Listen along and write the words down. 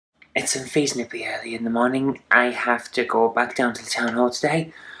It's unreasonably early in the morning. I have to go back down to the town hall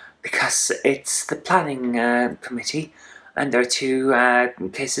today because it's the planning committee, and there are two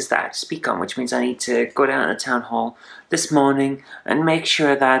cases that I have to speak on, which means I need to go down to the town hall this morning and make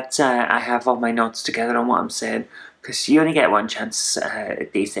sure that I have all my notes together on what I'm saying, because you only get one chance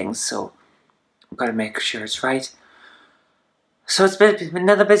at these things, so I've got to make sure it's right. So it's been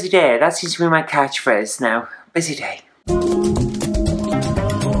another busy day. That seems to be my catchphrase now. Busy day.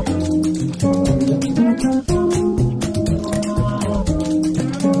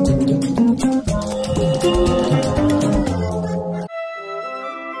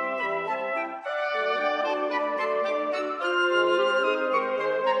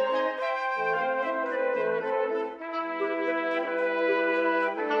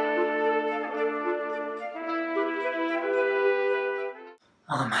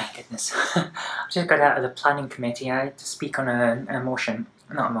 Oh my goodness. I just got out of the planning committee. I had to speak on an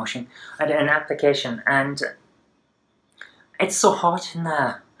application, and it's so hot in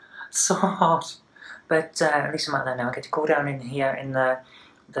there. So hot. But at least I'm out there now. I get to go down in here in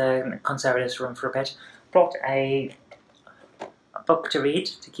the Conservatives room for a bit. Brought a book to read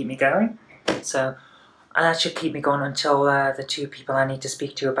to keep me going. So that should keep me going until the two people I need to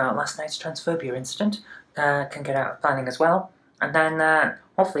speak to about last night's transphobia incident can get out of planning as well. And then,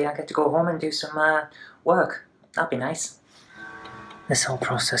 hopefully I get to go home and do some work. That'd be nice. This whole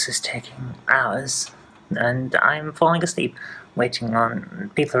process is taking hours, and I'm falling asleep, waiting on...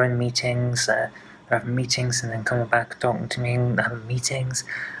 People are in meetings, they're having meetings and then coming back talking to me and having meetings.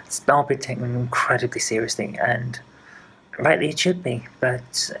 It's all been taken incredibly seriously, and rightly it should be, but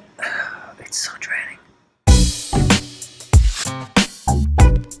it's so draining.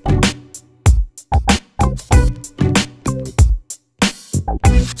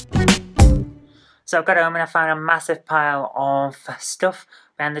 So I got home and I found a massive pile of stuff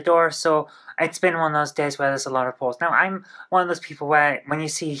behind the door, so it's been one of those days where there's a lot of posts. Now, I'm one of those people where when you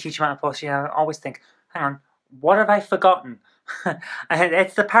see a huge amount of posts, you always think, hang on, what have I forgotten? And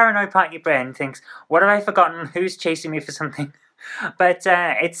it's the paranoid part of your brain thinks, what have I forgotten? Who's chasing me for something? But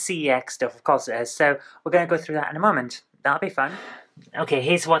it's CEX stuff, of course it is, so we're going to go through that in a moment. That'll be fun. Okay,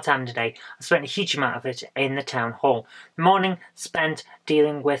 here's what's happened today. I spent a huge amount of it in the town hall. The morning spent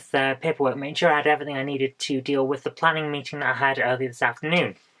dealing with paperwork, making sure I had everything I needed to deal with the planning meeting that I had earlier this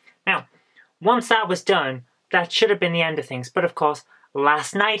afternoon. Now, once that was done, that should have been the end of things, but of course,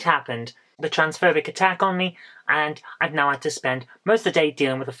 last night happened. The transphobic attack on me, and I've now had to spend most of the day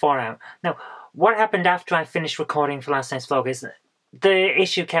dealing with the fallout. Now, what happened after I finished recording for last night's vlog is that the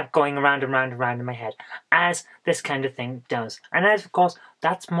issue kept going around and round and round in my head, as this kind of thing does. And as of course,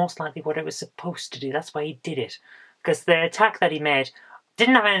 that's most likely what it was supposed to do. That's why he did it. Because the attack that he made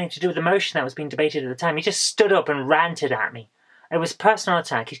didn't have anything to do with the motion that was being debated at the time. He just stood up and ranted at me. It was a personal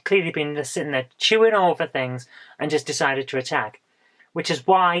attack. He'd clearly been sitting there chewing over things and just decided to attack. Which is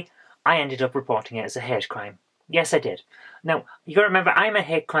why I ended up reporting it as a hate crime. Yes, I did. Now, you got to remember, I'm a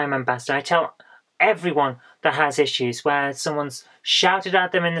hate crime ambassador. I tell everyone that has issues where someone's shouted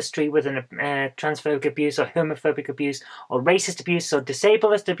at them in the street with an transphobic abuse or homophobic abuse or racist abuse or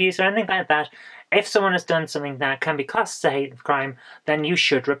disabled abuse or anything like that, if someone has done something that can be classed as a hate crime, then you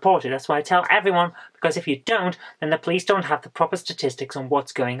should report it. That's why I tell everyone, because if you don't, then the police don't have the proper statistics on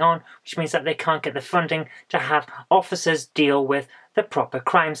what's going on, which means that they can't get the funding to have officers deal with the proper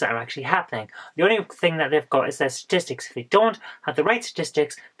crimes that are actually happening. The only thing that they've got is their statistics. If they don't have the right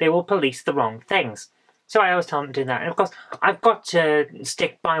statistics, they will police the wrong things. So I always tell them to do that. And of course, I've got to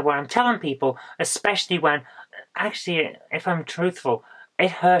stick by what I'm telling people, especially when, actually, if I'm truthful,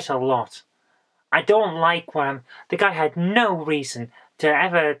 it hurt a lot. I don't like what I'm... The guy had no reason to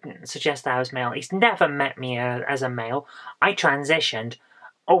ever suggest that I was male. He's never met me as a male. I transitioned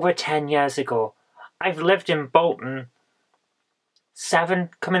over 10 years ago. I've lived in Bolton 7,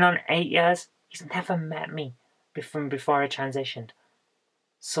 coming on 8 years. He's never met me before I transitioned.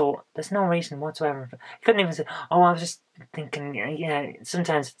 So there's no reason whatsoever. He couldn't even say, oh, I was just thinking, yeah,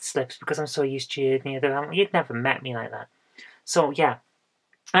 sometimes it slips because I'm so used to you. You'd never met me like that. So yeah,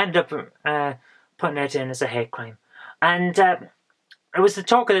 I ended up putting it in as a hate crime. And it was the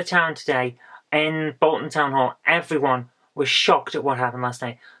talk of the town today in Bolton Town Hall. Everyone was shocked at what happened last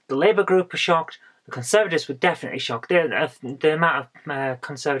night. The Labour group was shocked. The Conservatives were definitely shocked. The amount of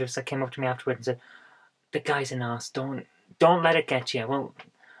Conservatives that came up to me afterwards and said, the guy's an arse, don't let it get you. Well,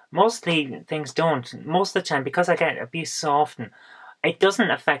 mostly things don't. Most of the time, because I get abused so often, it doesn't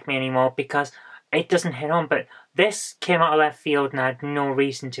affect me anymore because it doesn't hit home. But this came out of left field and I had no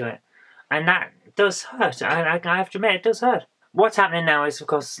reason to it. And that does hurt. I have to admit, it does hurt. what's happening now is, of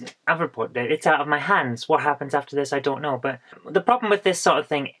course, I've reported it. It's out of my hands. What happens after this, I don't know. But the problem with this sort of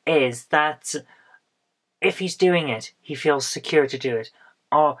thing is that if he's doing it, he feels secure to do it.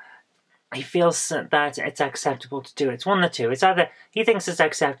 Or he feels that it's acceptable to do it. It's one of the two. It's either he thinks it's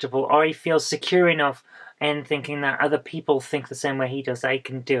acceptable, or he feels secure enough in thinking that other people think the same way he does, that he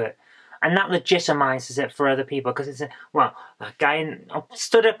can do it. And that legitimizes it for other people, because it's, well, that guy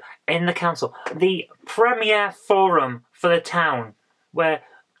stood up in the council, the premier forum for the town, where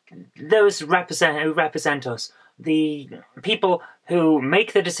those who represent us, the people who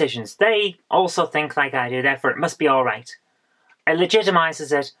make the decisions, they also think like I do, therefore it must be alright. It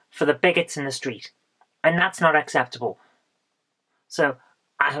legitimizes it for the bigots in the street, and that's not acceptable. So,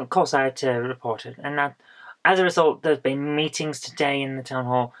 of course I had to report it, and that, as a result, there's been meetings today in the town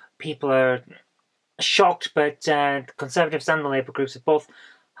hall. People are shocked, but the Conservatives and the Labour groups have both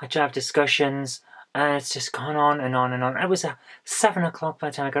had to have discussions, and it's just gone on and on and on. It was 7 o'clock by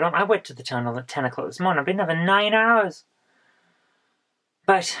the time I got home. I went to the town hall at 10 o'clock this morning. I've been there for 9 hours.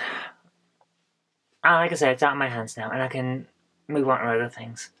 But, like I said, it's out of my hands now, and I can move on to other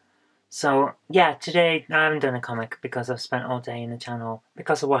things. So, yeah, today I haven't done a comic because I've spent all day in the town hall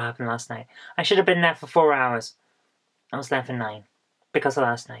because of what happened last night. I should have been there for 4 hours. I was there for 9 because of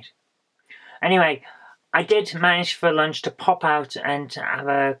last night. Anyway, I did manage for lunch to pop out and have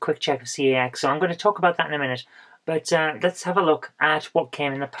a quick check of CEX, so I'm going to talk about that in a minute. But let's have a look at what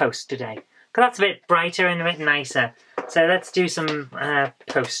came in the post today, because that's a bit brighter and a bit nicer. So let's do some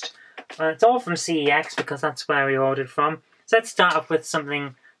post. It's all from CEX because that's where we ordered from. So let's start off with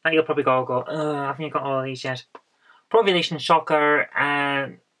something that you'll probably go, haven't you got all of these yet? Pro Evolution Shocker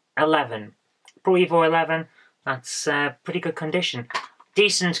 11. Pro Evo 11, that's pretty good condition.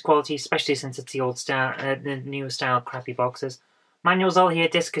 Decent quality, especially since it's the old style, the newer style crappy boxes. Manual's all here,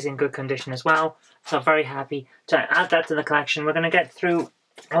 disc is in good condition as well, so I'm very happy to add that to the collection. We're going to get through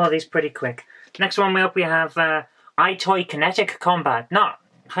all of these pretty quick. Next one up we have iToy Kinetic Combat. Not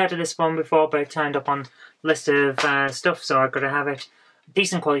heard of this one before, but it turned up on the list of stuff, so I've got to have it.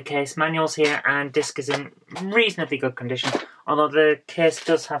 Decent quality case, manual's here, and disc is in reasonably good condition, although the case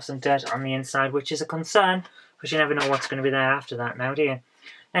does have some dirt on the inside, which is a concern, because you never know what's going to be there after that now, do you?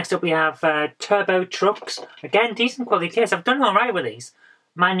 Next up we have Turbo Trucks. Again, decent quality case. I've done alright with these.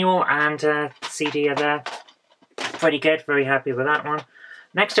 Manual and CD are there. Pretty good, very happy with that one.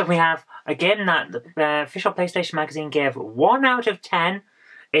 Next up we have, again, that the official PlayStation magazine gave 1 out of 10.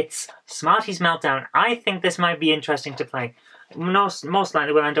 It's Smarty's Meltdown. I think this might be interesting to play. Most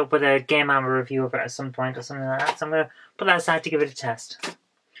likely we'll end up with a Game Armor review of it at some point or something like that, so I'm going to put that aside to give it a test.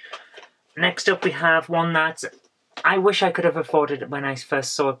 Next up we have one that I wish I could have afforded when I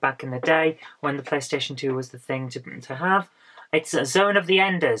first saw it back in the day, when the PlayStation 2 was the thing to have. It's Zone of the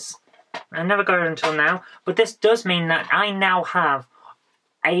Enders. I never got it until now, but this does mean that I now have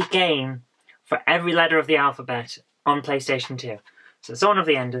a game for every letter of the alphabet on PlayStation 2. So Zone of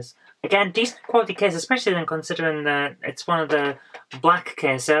the Enders. Again, decent quality case, especially then considering that it's one of the black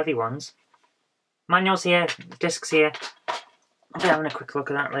case early ones. Manuals here, discs here. I'll be having a quick look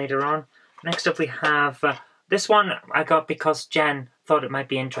at that later on. Next up we have, this one I got because Jen thought it might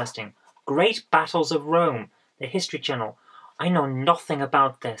be interesting. Great Battles of Rome, the History Channel. I know nothing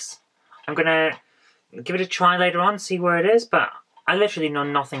about this. I'm going to give it a try later on, see where it is, but I literally know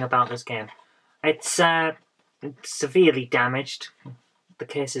nothing about this game. It's severely damaged. The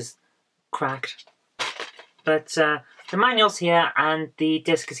case is cracked. But the manual's here and the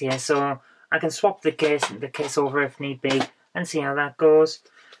disc is here, so I can swap the case over if need be and see how that goes.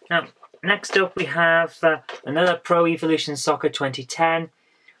 Now, next up we have another Pro Evolution Soccer 2010.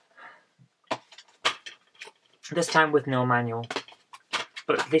 This time with no manual,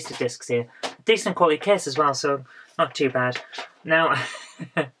 but at least the disc's here. Decent quality case as well, so not too bad. Now,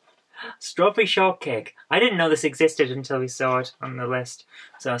 Strawberry Shortcake. I didn't know this existed until we saw it on the list.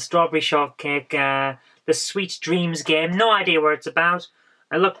 So, Strawberry Shortcake, the Sweet Dreams game. No idea what it's about.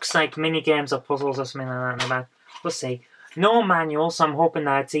 It looks like mini games or puzzles or something like that in the back. We'll see. No manual, so I'm hoping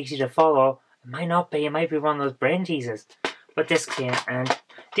that it's easy to follow. It might not be. It might be one of those brain teasers. But disc here, and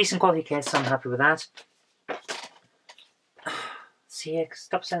decent quality case, so I'm happy with that. See,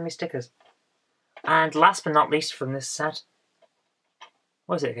 stop sending me stickers. And last but not least from this set,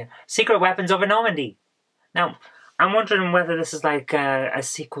 what is it again? Secret Weapons over Normandy. Now, I'm wondering whether this is like a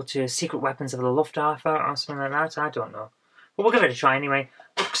sequel to Secret Weapons of the Luftwaffe or something like that. I don't know. But we'll give it a try anyway.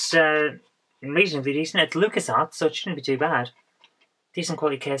 Looks reasonably decent. It's LucasArts, so it shouldn't be too bad. Decent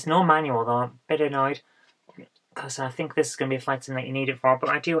quality case. No manual though. A bit annoyed, because I think this is going to be a flight sim that you need it for. But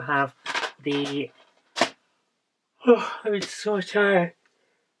I do have the... Oh, I'm so tired.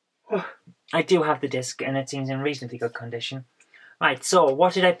 Oh. I do have the disc, and it seems in reasonably good condition. Right, so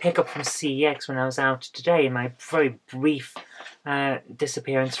what did I pick up from CEX when I was out today in my very brief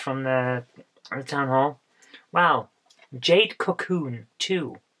disappearance from the town hall? Well, Jade Cocoon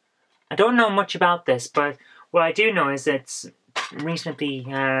 2. I don't know much about this, but what I do know is it's reasonably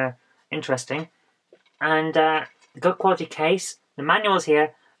interesting. And good quality case. The manual's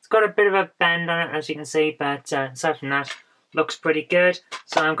here. It's got a bit of a bend on it, as you can see, but aside from that, looks pretty good.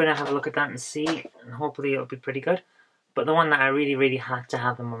 So I'm going to have a look at that and see, and hopefully it'll be pretty good. But the one that I really had to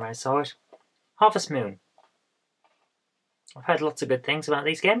have them when I saw it, Harvest Moon. I've heard lots of good things about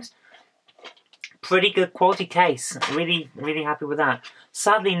these games. Pretty good quality case. Really happy with that.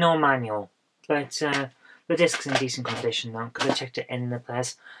 Sadly, no manual, but the disc's in decent condition now because I checked it in the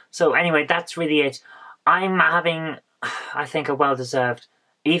place. So anyway, that's really it. I'm having, I think, a well-deserved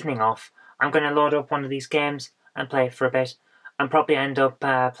evening off. I'm going to load up one of these games and play it for a bit. And probably end up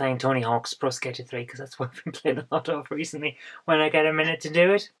playing Tony Hawk's Pro Skater 3 because that's what I've been playing a lot of recently when I get a minute to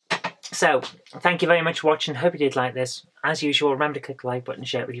do it. So, thank you very much for watching. Hope you did like this. As usual, remember to click the like button,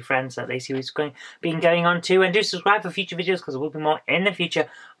 share it with your friends that they see what's been going on too, and do subscribe for future videos because there will be more in the future.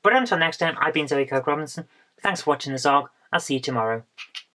 But until next time, I've been Kirk-Robinson. Thanks for watching this vlog. I'll see you tomorrow.